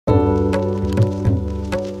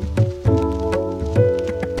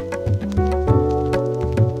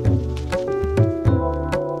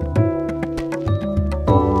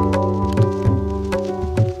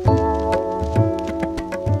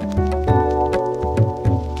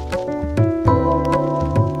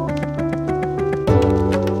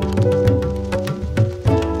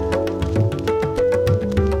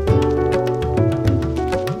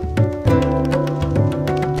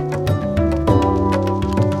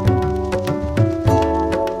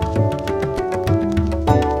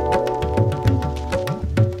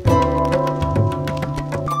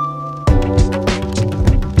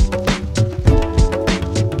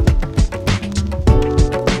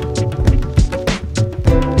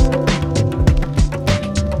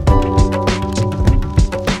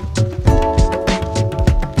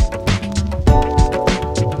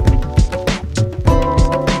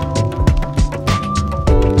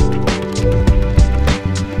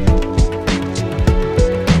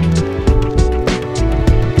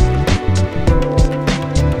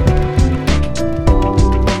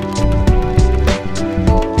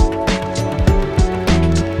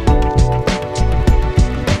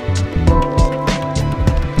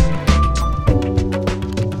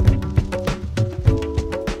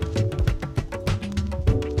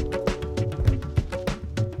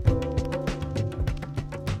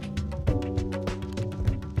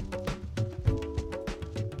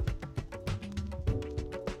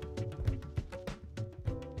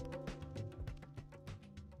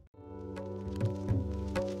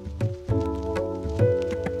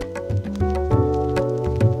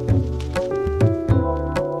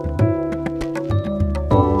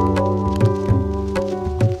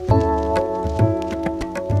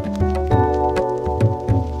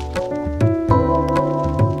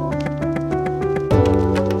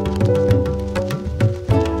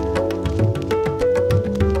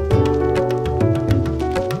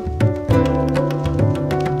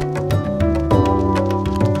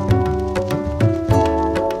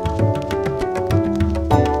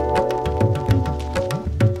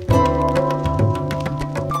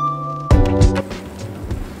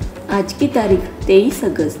आज की तारीख 23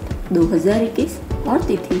 अगस्त 2021 और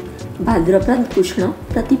तिथि भाद्रपद कृष्ण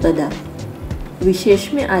प्रतिपदा। विशेष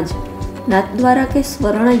में आज नाथद्वारा के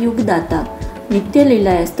स्वर्ण युग दाता नित्य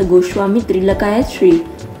लीलायस्त गोस्वामी त्रिलकायत श्री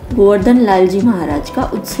गोवर्धन लाल जी महाराज का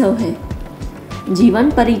उत्सव है। जीवन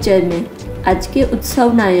परिचय में आज के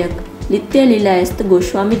उत्सव नायक नित्य लीलायस्त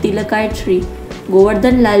गोस्वामी तिलकायत श्री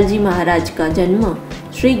गोवर्धन लाल जी महाराज का जन्म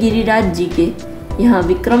श्री गिरिराज जी के यहाँ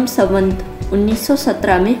विक्रम संवत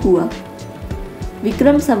 1917 में हुआ।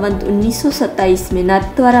 विक्रम संवत 1927 में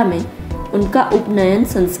नाथद्वारा में उनका उपनयन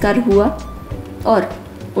संस्कार हुआ और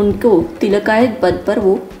उनको तिलकायत पद पर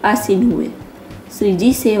वो आसीन हुए।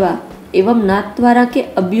 श्रीजी सेवा एवं नाथद्वारा के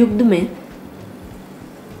अभ्युदय में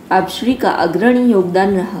आपश्री का अग्रणी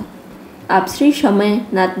योगदान रहा। आपश्री समय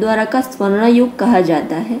नाथद्वारा का स्वर्ण युग कहा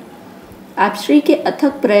जाता है। आपश्री के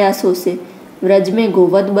अथक प्रयासों से व्रज में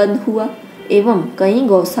गोवध बंद हुआ एवं कई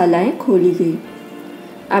गौशालाएं खोली गई।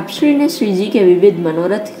 आपश्री ने श्रीजी के विविध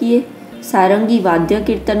मनोरथ किए। सारंगी वाद्य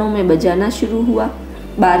कीर्तनों में बजाना शुरू हुआ।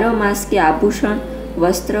 12 मास के आभूषण,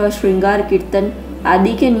 वस्त्र, श्रृंगार, कीर्तन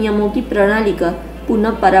आदि के नियमों की प्रणाली का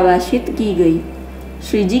पुनः परिभाषित की गई।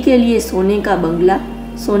 श्रीजी के लिए सोने का बंगला,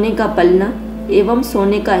 सोने का पलना एवं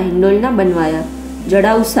सोने का हिंडोलना बनवाया।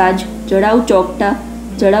 जड़ाऊ साज, जड़ाऊ चौकटा,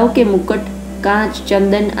 जड़ाऊ के मुकुट, कांच,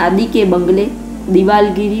 चंदन आदि के बंगले,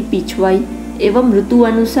 दीवालगिरी, पिछवाई एवं ऋतु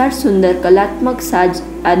अनुसार सुंदर कलात्मक साज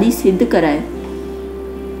आदि सिद्ध कराए।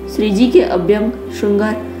 श्रीजी के अभ्यंग,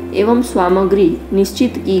 श्रृंगार एवं सामग्री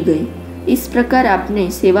निश्चित की गई। इस प्रकार आपने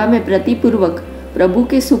सेवा में प्रतिपूर्वक प्रभु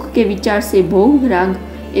के सुख के विचार से भोग, राग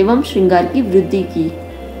एवं श्रृंगार की वृद्धि की।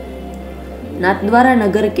 नाथद्वारा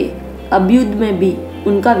नगर के अभ्युदय में भी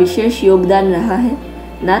उनका विशेष योगदान रहा है।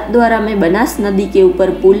 नाथद्वारा में बनास नदी के ऊपर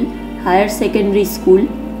पुल, हायर सेकेंडरी स्कूल,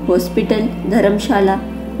 हॉस्पिटल, धर्मशाला,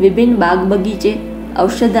 विभिन्न बाग बगीचे,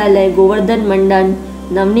 औषधालय, गोवर्धन मंडन,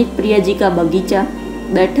 नवनीत प्रिया जी का बगीचा,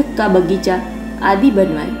 बैठक का बगीचा आदि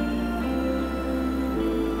बनवाए।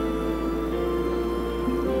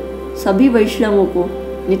 सभी वैष्णवों को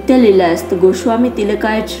नित्य लीलायस्त गोस्वामी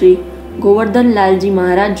तिलकायत श्री गोवर्धन लाल जी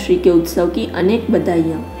महाराज श्री के उत्सव की अनेक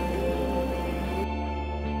बधाइयाँ।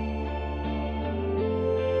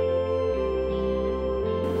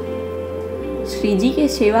 श्रीजी के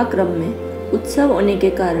सेवा क्रम में उत्सव होने के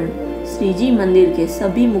कारण श्रीजी मंदिर के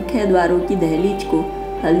सभी मुख्य द्वारों की दहलीज को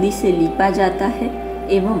हल्दी से लीपा जाता है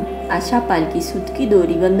एवं आशा पालकी सूत की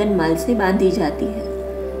डोरी वंदन माल से बांधी जाती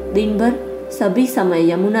है। दिन भर सभी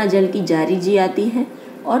समय यमुना जल की जारी जी आती है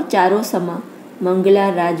और चारों समय मंगला,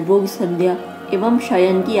 राजभोग, संध्या एवं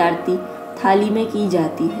शयन की आरती थाली में की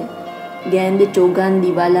जाती है। गेंद, चौगान,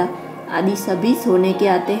 दिवाला आदि सभी सोने के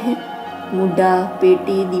आते हैं। मुड्डा,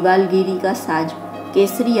 पेटी, दीवालगिरी का साज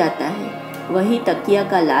केसरी आता है। वही तकिया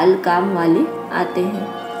का लाल काम वाले आते हैं।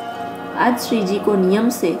 आज श्रीजी को नियम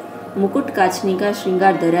से मुकुट काचनी का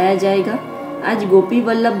श्रृंगार धराया जाएगा। आज गोपी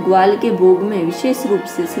वल्लभ ग्वाल के भोग में विशेष रूप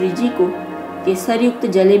से श्रीजी को केसरयुक्त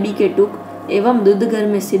जलेबी के टुक एवं दूध घर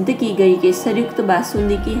में सिद्ध की गई केसरयुक्त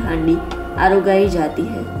बासुंदी की हांडी आरोगाई जाती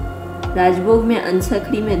है। राजभोग में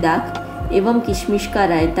अनसखड़ी में दाख एवं किशमिश का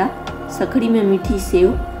रायता, सखड़ी में मीठी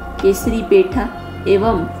सेव, केसरी पेठा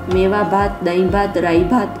एवं मेवा भात, दही भात, राई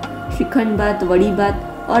भात, श्रीखंड भात, वड़ी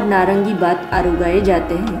भात और नारंगी भात आरोगाए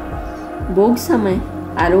जाते हैं। भोग समय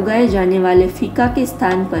आरोगाए जाने वाले फीका के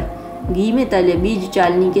स्थान पर घी में तले बीज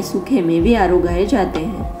चालनी के सूखे मेवे आरोगाए जाते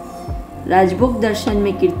हैं। राजभोग दर्शन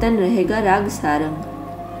में कीर्तन रहेगा राग सारंग।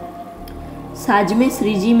 साज में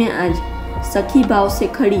श्रीजी में आज सखी भाव से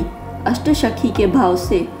खड़ी अष्टसखी के भाव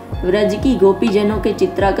से व्रज की गोपीजनों के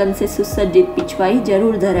चित्रांकन से सुसज्जित पिछवाई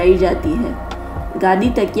जरूर धराई जाती है। गादी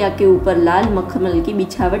तकिया के ऊपर लाल मखमल की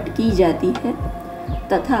बिछावट की जाती है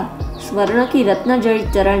तथा स्वर्ण की रत्न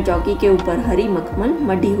जड़ित चरण चौकी के ऊपर हरी मखमल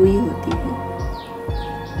मढ़ी हुई होती है।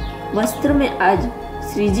 वस्त्र में आज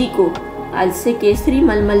श्रीजी को आज से केसरी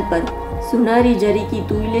मलमल पर सुनहरी जरी की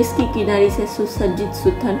तुइलेस की किनारी से सुसज्जित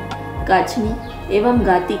सुथन, काचनी एवं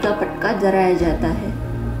गाती का पटका धराया जाता है।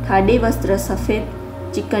 ठाडे वस्त्र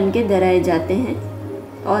सफ़ेद चिकन के धराए जाते हैं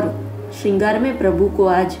और श्रृंगार में प्रभु को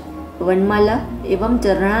आज वनमाला एवं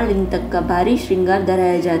चरणालिंग तक का भारी श्रृंगार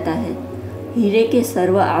धराया जाता है। हीरे के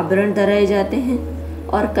सर्व आभरण धराए जाते हैं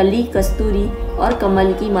और कली, कस्तूरी और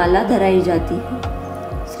कमल की माला धराई जाती है।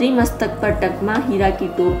 श्री मस्तक पर टकमा, हीरा की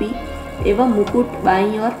टोपी एवं मुकुट,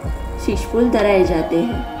 बाई और शीशफूल धराए जाते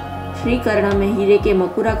हैं। श्री कर्ण में हीरे के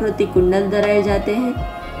मकुराकृति कुंडल धराए जाते हैं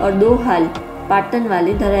और 2 हाल पाटन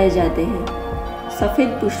वाले धराए जाते हैं।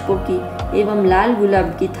 सफ़ेद पुष्पों की एवं लाल गुलाब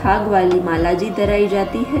की थाग वाली माला जी धराई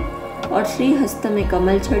जाती है और श्री हस्त में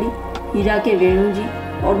कमल छड़ी, हीरा के वेणु जी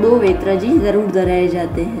और 2 वेत्र जी जरूर धराए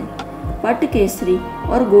जाते हैं। पट केसरी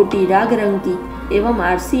और गोटी राग रंग की एवं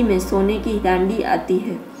आरसी में सोने की डांडी आती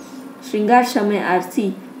है। श्रृंगार समय आरसी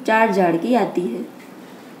 4 जाड़ की आती है।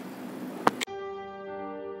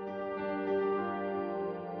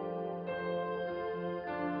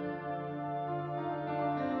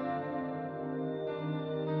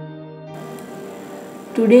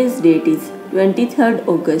 Today's date is 23rd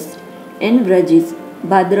August and Vraj is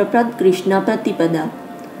Bhadrapad Krishna Pratipada.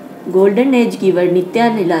 Golden Age giver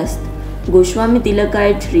Nityanilast Goswami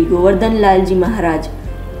Tilakayat Shri Govardhan Lalji Maharaj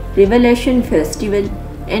Revelation Festival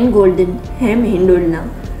and Golden Hem Hindolna.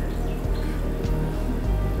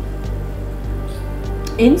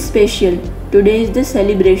 In special, today is the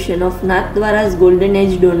celebration of Nathdwara's Golden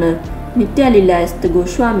Age donor Nityanilast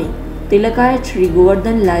Goswami Tilakayat Shri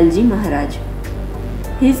Govardhan Lalji Maharaj.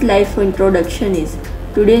 His life introduction is: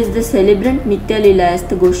 today is the celebrant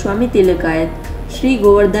Nityanilast Goswami Tilakayat Shri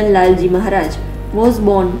Govardhan Lalji Maharaj was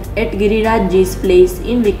born at Girirajji's place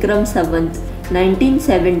in Vikram Samvat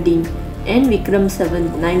 1917 and Vikram Samvat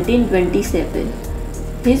 1927.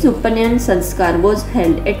 His Upanyan Sanskar was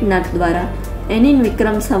held at Nathdwara, and in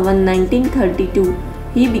Vikram Samvat 1932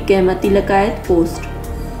 he became a Tilakayat post.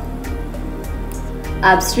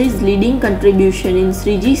 Abshri's leading contribution in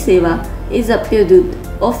Shrinthji Seva is Apyadut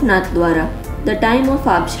of Nathdwara. The time of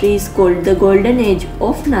Abshri is called the Golden Age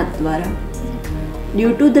of Nathdwara.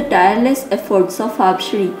 Due to the tireless efforts of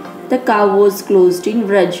Abshri, the cow was closed in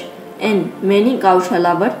Vraj and many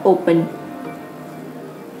Kaushala were opened.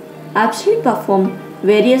 Abshri performed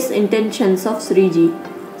various intentions of Shrinthji.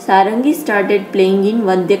 Sarangi started playing in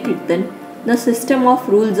Vadya Kirtan. The system of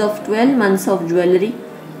rules of 12 months of jewelry,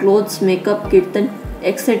 clothes, makeup, kirtan,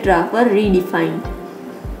 etc. were redefined.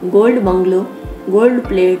 Gold bungalow, gold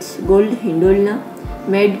plates, gold hindolna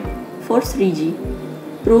made for Shrinthji.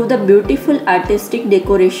 Prove the beautiful artistic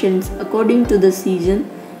decorations according to the season,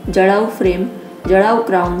 jadau frame, jadau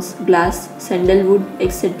crowns, glass, sandalwood,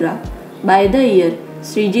 etc. By the year,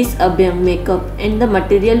 Shrinthji's abhyang, makeup and the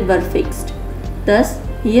material were fixed. Thus,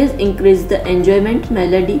 he has increased the enjoyment,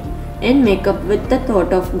 melody and makeup with the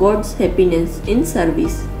thought of God's happiness in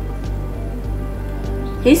service.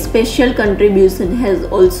 His special contribution has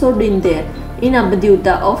also been there in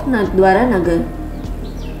Abhyuta of Nathdwara Nagar.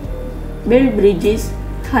 Built bridges,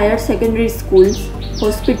 higher secondary schools,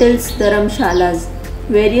 hospitals, dharamshalas,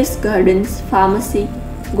 various gardens, pharmacy,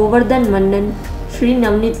 Govardhan Mandan, Shri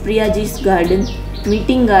Navnit Priyaji's garden,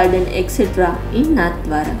 meeting garden, etc. in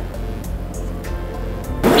Nathdwara.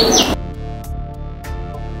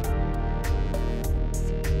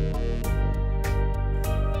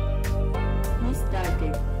 He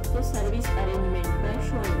started the service arrangement by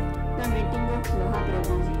showing the meeting of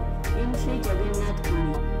Mahaprabhuji in Sri Jagannath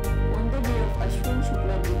Puri on the day of Ashwin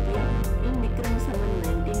Shukla Dvitiya in Vikram Samvat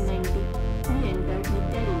 1990. He entered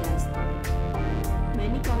Nityanilast.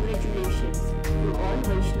 Many congratulations to all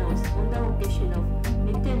Vaishnavas on the occasion of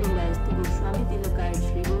Nityanilast Goswami Tilakayat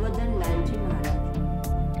Shri Govardhan Lalji Maharaj.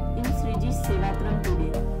 In Shrinthji Seva Channel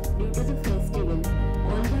today, due to the festival,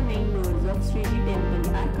 all the main doors of Shrinthji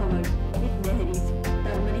temple are covered with dehris,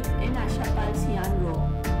 turmeric and Ashapal's yarn rope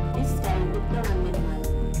is styled with the Vandanmal.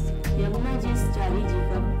 Yamunaji's Chari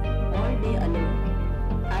Jipam all day alone.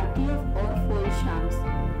 Aarti of all 4 Shams,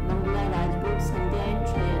 Mangala, Rajput, Sandhya and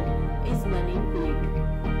Shayan is done in plate.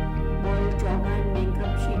 Ball, Chauhan,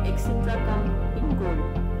 bankruptcy, etc. come in gold.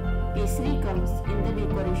 Kesari comes in the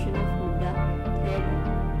decoration of mudda, thread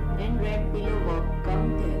and red pillow work come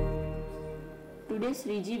there. Today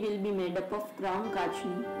Shrinthji will be made up of crown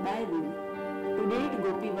kachni by rule. Today at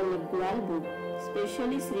Gopi Vallabh Gulalbhog,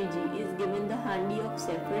 specially Shrinthji is given the handi of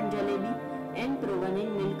saffron jalebi and proven in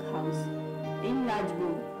milk house. In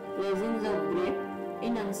Rajbhog, raisins of grape,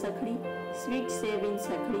 in Ansakhdi, sweet save in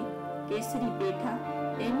Sakhdi, Kesari Petha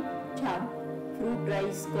and Chab, fruit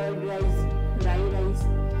rice, curd rice, rye rice,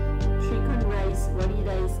 Shrikhand rice, Vadi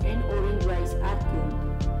rice and orange rice are cured.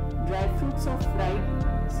 Dry fruits of fried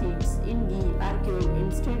seeds in ghee are cured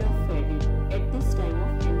instead of fatted at this time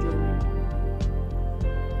of enjoyment.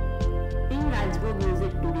 In Rajbhog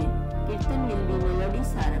music today, Kirtan will be melody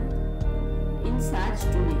sarang. In Saj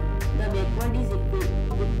today, the backward is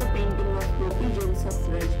equipped with the painting of Gopi Jans of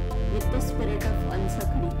Vraj with the spirit of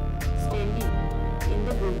Ansakhdi standing in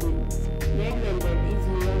the goodwill. Red velvet is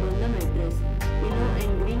layered on the mattress, pillow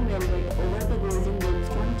and green velvet over the golden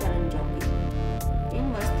gemstone charan chowki. In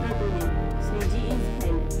Vastra today, Shrinthji is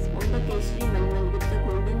held on the Kesari Malmal with the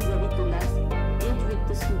golden zari tulas, edged with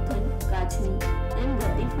the suthan, kachni and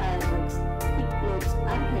gati fireworks. Thick clothes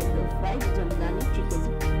are held of white jamdani chicken.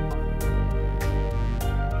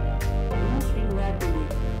 In Shringar today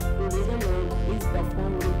the Lord is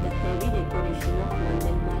performed with the heavy decoration of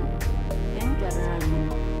Mandanmal and Charanarjun.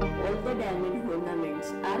 All the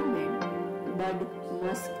garlands are made. Bud,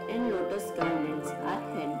 musk and lotus garlands are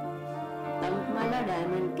held. Tankmala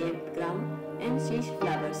diamond capped crown and sheesh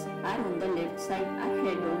flowers are on the left side are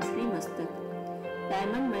held on Sri Mastak.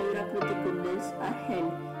 Diamond Mayurakriti kundals are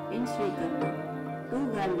held in Sri Karna. 2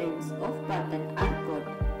 garlands of patan are caught.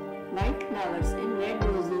 White flowers and red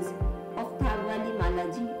roses of Thagwali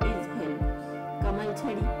Malaji is held. Kamal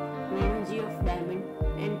Chhadi, Venuji of diamond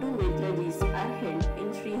and 2 Vetrajis are held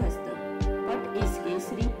in Sri Hasta. Pat is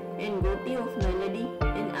Kesri and Goti of melody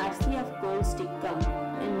and RC of cold stick come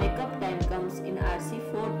and makeup time comes in RC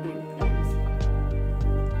 4 times.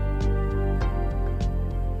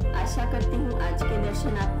 आशा करती हूँ आज के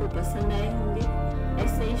दर्शन आपको पसंद आए होंगे।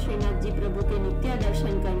 ऐसे ही श्रीनाथ जी प्रभु के नित्य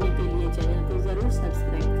दर्शन करने के लिए चैनल को जरूर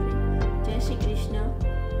सब्सक्राइब करें। जय श्री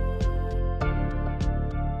कृष्ण।